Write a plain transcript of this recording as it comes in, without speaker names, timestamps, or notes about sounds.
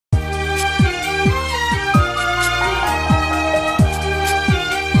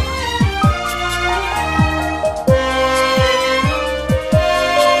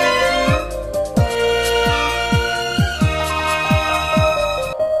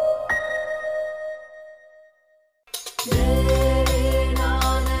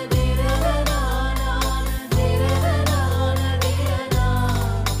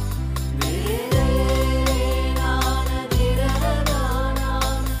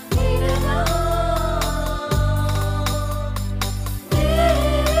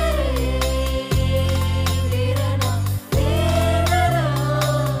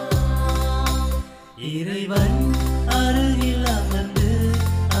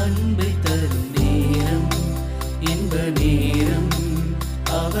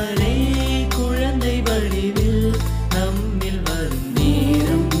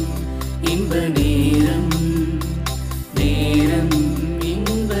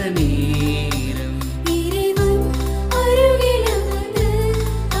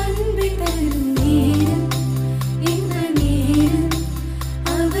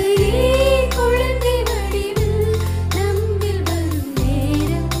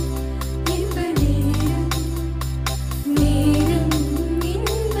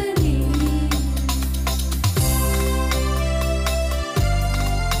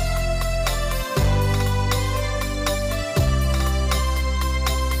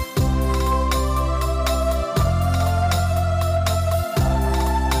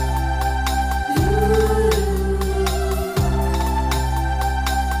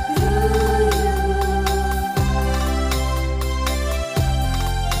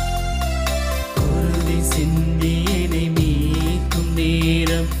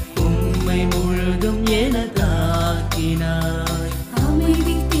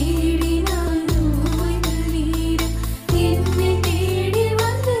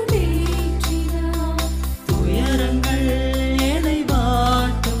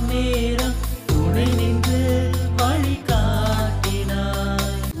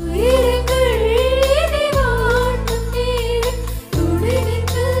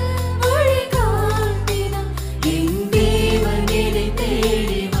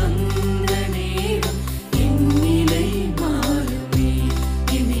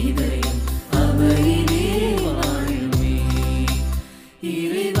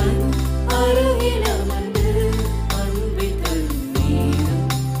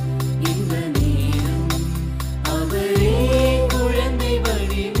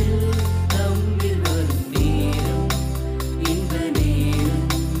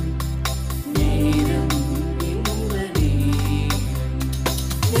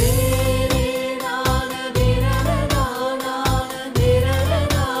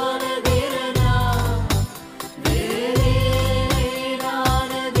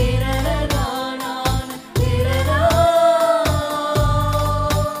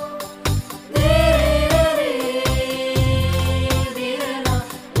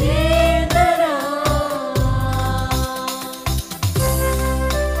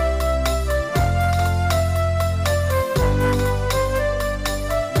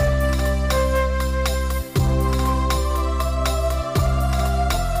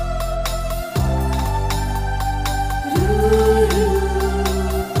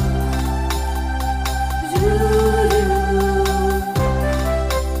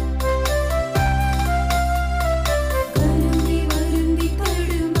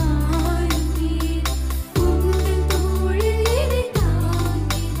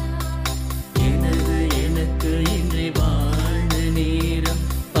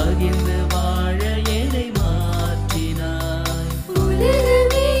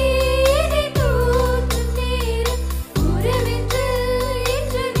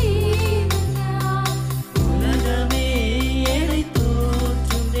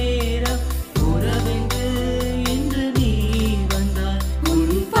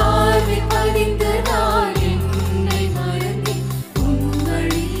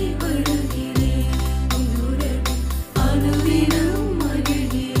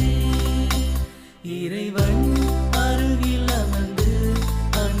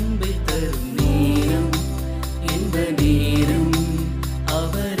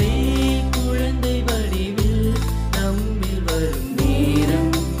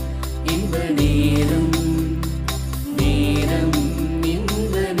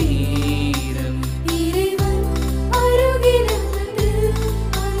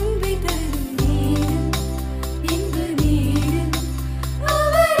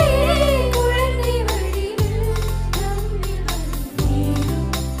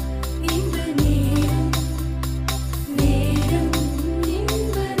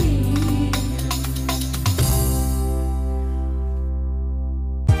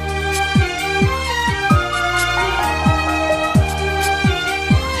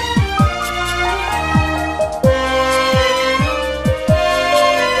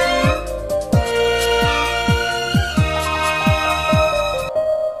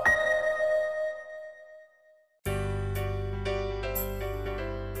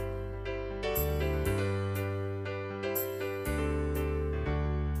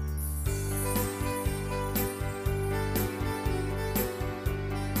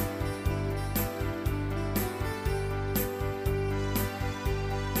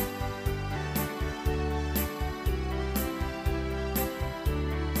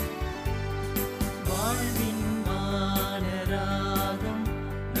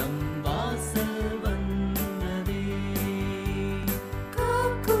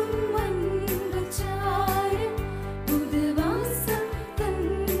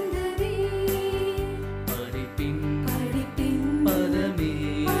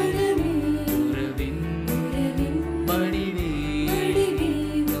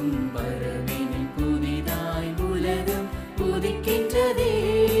வந்ததே.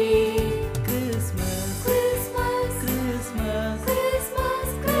 Christmas Christmas Christmas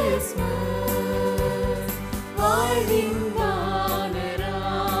Christmas Christmas. வாழ்வின்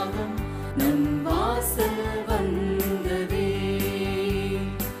வானராகம் நம் வாசல் வந்ததே.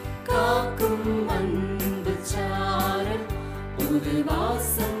 காக்கும் அன்பு சாரல் புது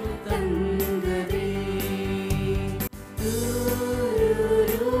வாசம் தந்ததே.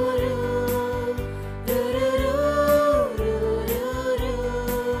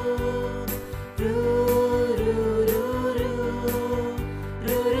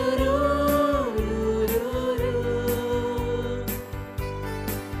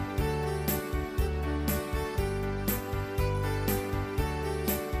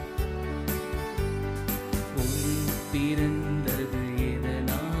 ஒளி பிறந்தது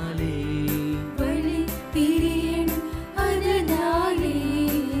எதனாலே? வழி பிரியணும் அதனாலே.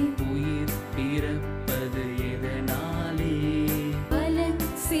 உயிர் பிறப்பது எதனாலே? பலன்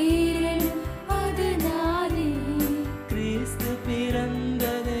சேரணும் அதனாலே. கிறிஸ்து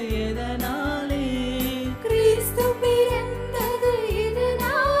பிறந்தது எதனாலே? கிறிஸ்து பிறந்தது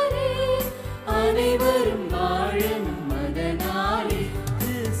இதனாலே. அனைவரும் வாழணும் அதனாலே.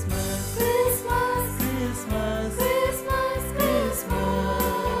 Christmas Christmas Christmas Christmas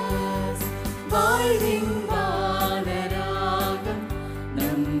Christmas. வாழ்வின் வானராகம்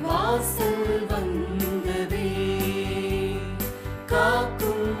நம் வாசல் வந்ததே.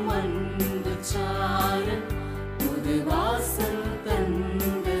 காக்கும் அன்பு சாரல் புது வாசல்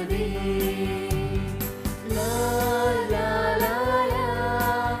தந்ததே. லா லா லா லா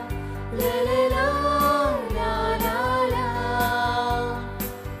லா லா லா லா லா லா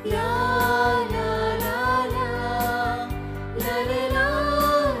லா லா லா லா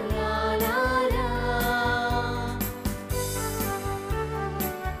லா லா லா.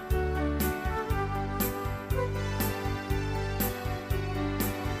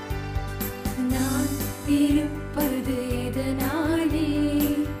 நான் இருப்பது எதனாலே?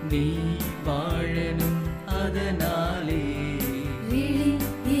 நீ வாழணும் அதனாலே. விழி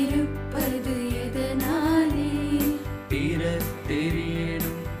இருப்பது எதனாலே? பிறர்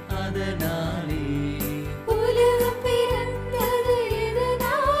தெரியணும் அதனாலே. உலகம் பிறந்தது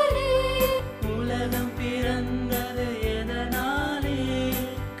எதனாலே? உலகம் பிறந்தது எதனாலே?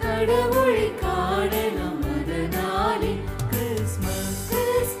 கடவுளை காணலாம் அதனாலே. Christmas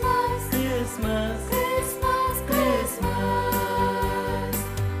Christmas Christmas Christmas Christmas.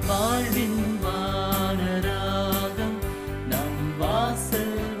 வாழ்வின்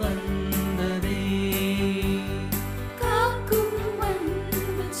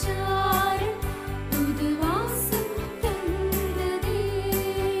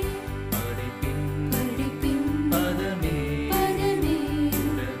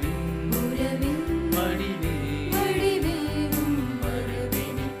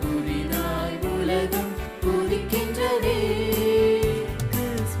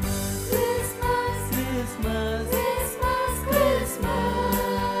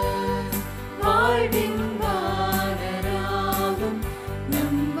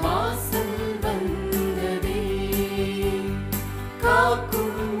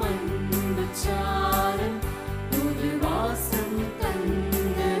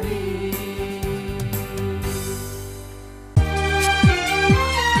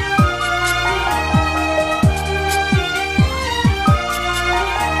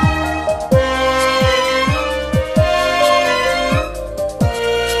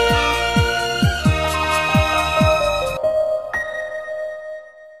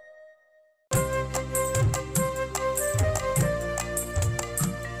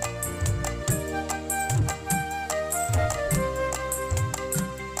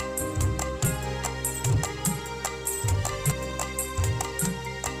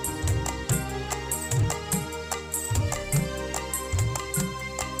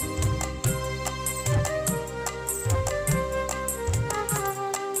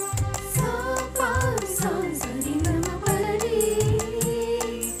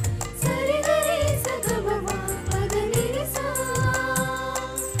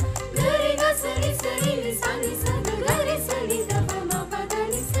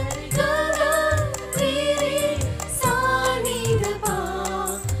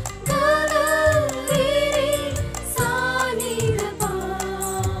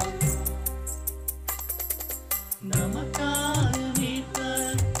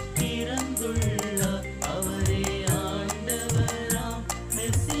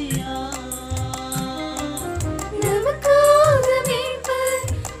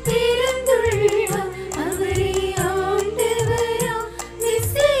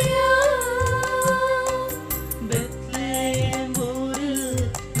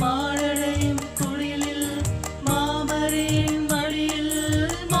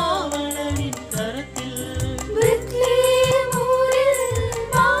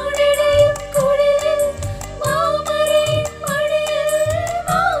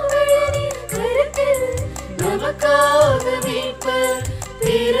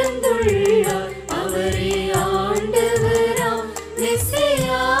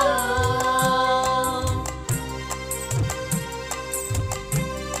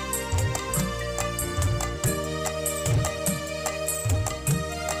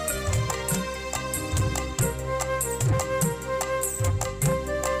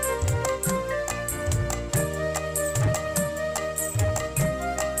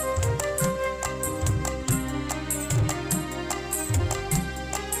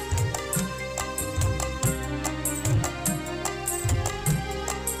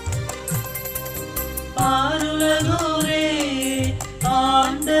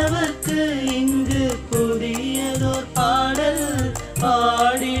ஆண்டவர்க்கு இங்கு புதியதோர் பாடல்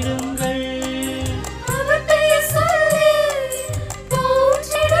பாடிடுங்கள். அவர் பெயர் சொல்லி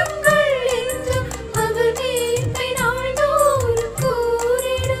போற்றிடுங்கள் என்றும் அவர் மீட்பை நாள்தோறும்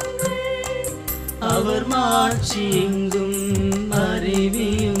கூறிடுங்கள். அவர் மாட்சி எங்கும்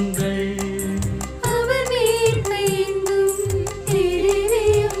அறிவியுங்கள். அவர் மீட்பை எங்கும்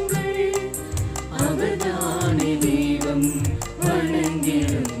தெரிவியுங்கள். அவர்தானே தெய்வம்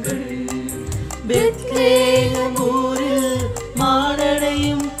வணங்கிடுங்கள். பெத்லேhem ஊரில்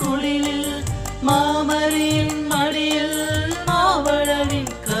மாடடையும் குளிரில் மாமரியின் மடியில்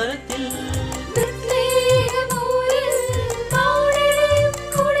மாவளவின் கரத்தில் பெத்லேhem ஊரில் மாடடையும்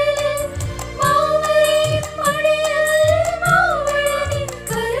குளிரில் மாமரியின் மடியில் மாவளவின்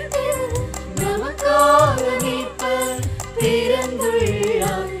கரத்தில் நமக்காக மீட்பர்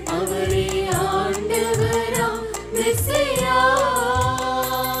பிறந்துள்ளார். அவரே ஆண்டவராம் மெசியா.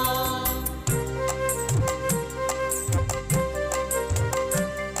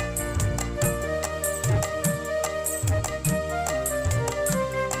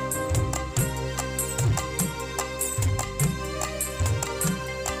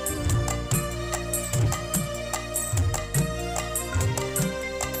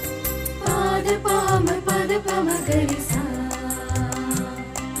 பத பம கரிசா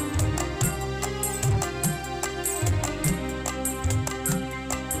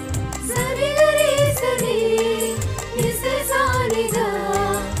சரி கரி சரி நிசே சானிதா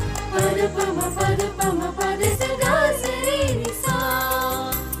பத பம பத சதா சரி நிசா.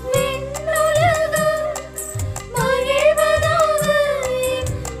 விண்ணுலகம் மகிழ்வதாக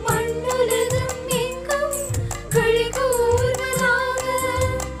மண்ணுலகம் எங்கும் களி கூர்வதாக.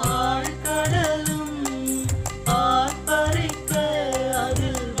 ஆழ்கடலும் ஆர்ப்பரிக்க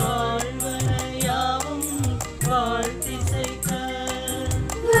அதில் வாழ்வன யாவும் வாழ்த்திசைக்க.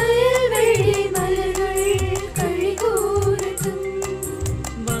 வயல்வெளி மலர்கள் களி கூறட்டும்.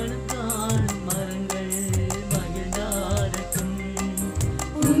 வனத்தான் மரங்கள் மகிழ்ந்தாடட்டும்.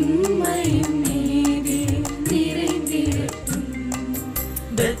 உண்மையும் நீதியும் நிறைந்திடட்டும்.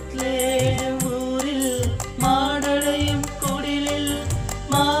 பெத்லேhem ஊரில் மாடடையும் குடிலில்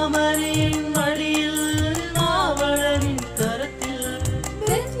மாமரியின் மடியில் மாவளவின் கரத்தில்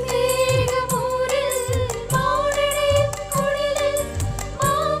பெத்லேhem ஊரில் மாடடையும் குடிலில்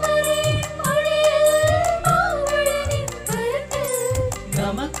மாமரியின் மடியில் மாவளவின் கரத்தில்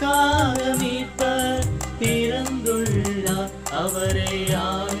நமக்காக மீட்பர் பிறந்துள்ளார். அவரே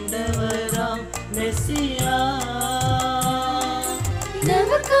ஆண்டவராம் மெசியா.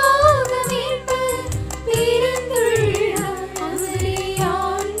 நமக்காக மீட்பர் பிறந்துள்ளார். அவரே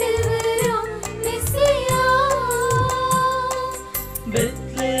ஆண்டவராம் மெசியா.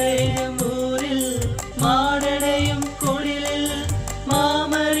 பெத்லேhem ஊரில் மாடடையும் குடிலில்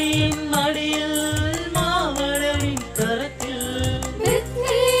மாமரியின் மடியில் மாவளவின் கரத்தில்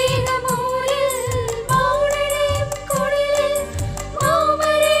பெத்லேhem ஊரில் மாடடையும் குடிலில்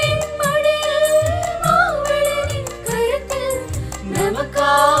மாமரியின் மடியில் மாவளவின் கரத்தில்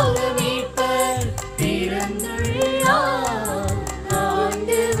நமக்காக மீட்பர் பிறந்துள்ளார்.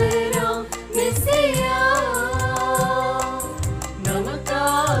 ஆண்டவராம் மெசியா.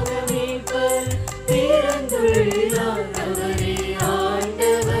 நமக்காக மீட்பர் பிறந்துள்ளார். அவரே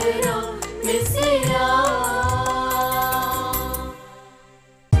ஆண்டவராம் மெசியா.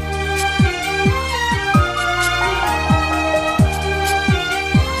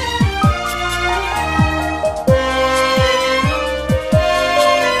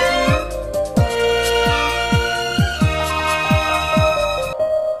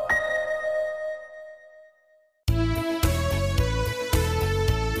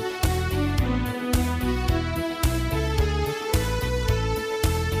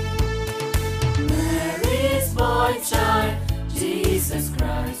 Mary's boy child, Jesus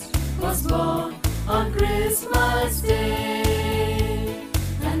Christ, was born on Christmas Day.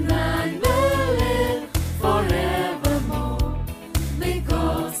 And man will live forevermore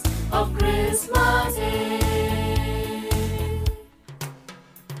because of Christmas Day.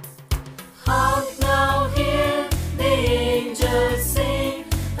 Hark now, hear the angels sing,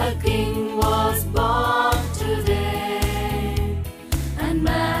 a king was born today. And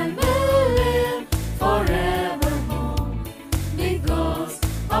man will live forevermore because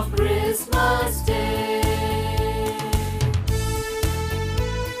of Christmas Day.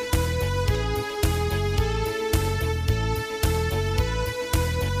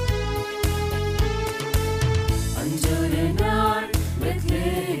 அஞ்சொரு நாள்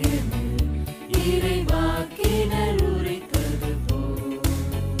பெத்லேஹேமில் இறைவாக்கினர் உரைத்தது போல்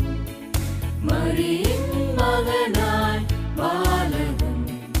மரியின் மகனாய் பாலகன்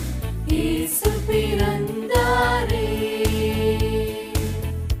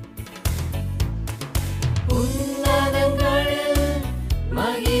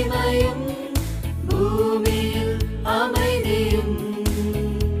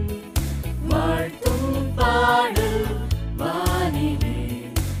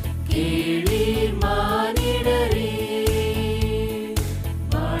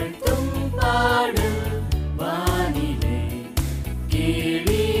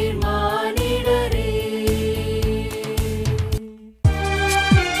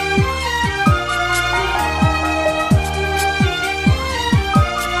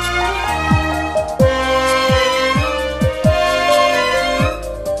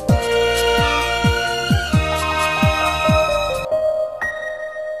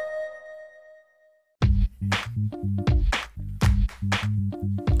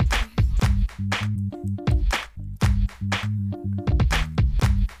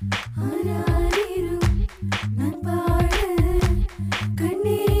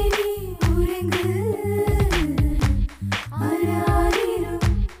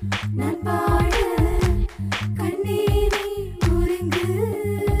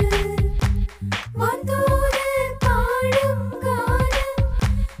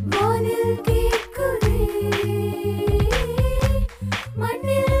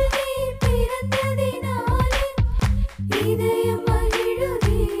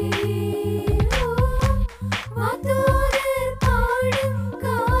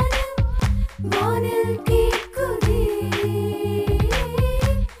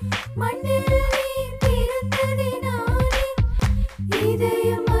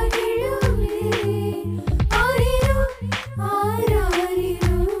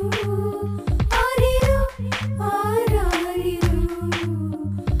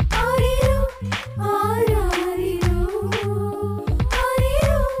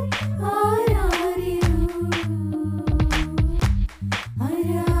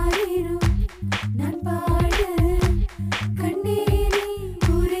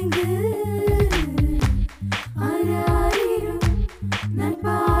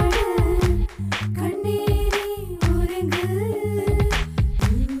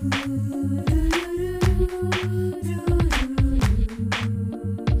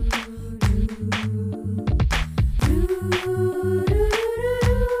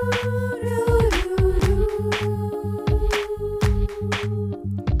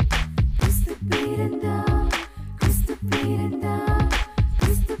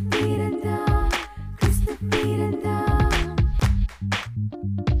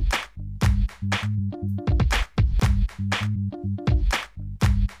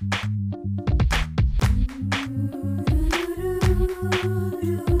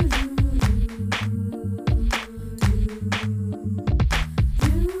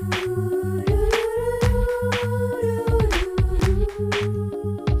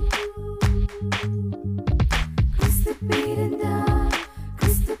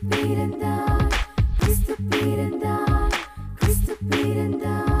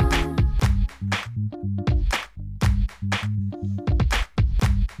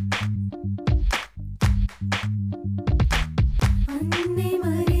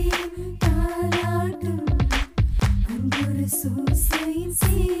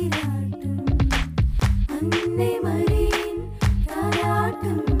சீராட்டும் அன்னை மரியின்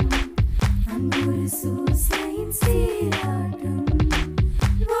தாலாட்டும் அன்பொரு சூசையின் சீராட்டும்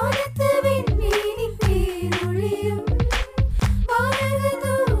வானத்து விண்மீனின் பேரொளியும் வானக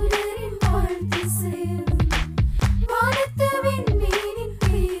தூதரின் வாழ்த்திசையும் வானத்து விண்மீனின்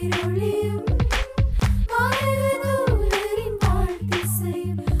பேரொளியும் வானக தூதரின்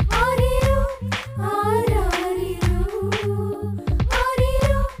வாழ்த்திசையும் ஆரிரோ ஆராரிரோ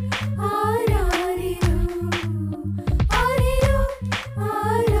ஆரிரோ ஆராரிரோ ஆரிரோ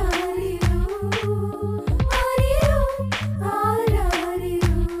ஆராரிரோ ஆரிரோ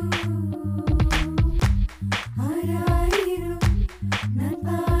ஆராரிரோ ஆராரிரோ நான்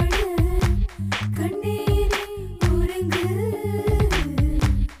பாட கண்ணீரே உறங்கு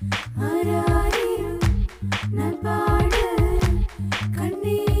ஆராரிரோ நான் பாட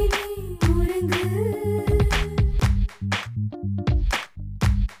கண்ணீரே உறங்கு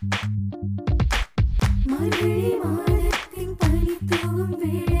மார்கழி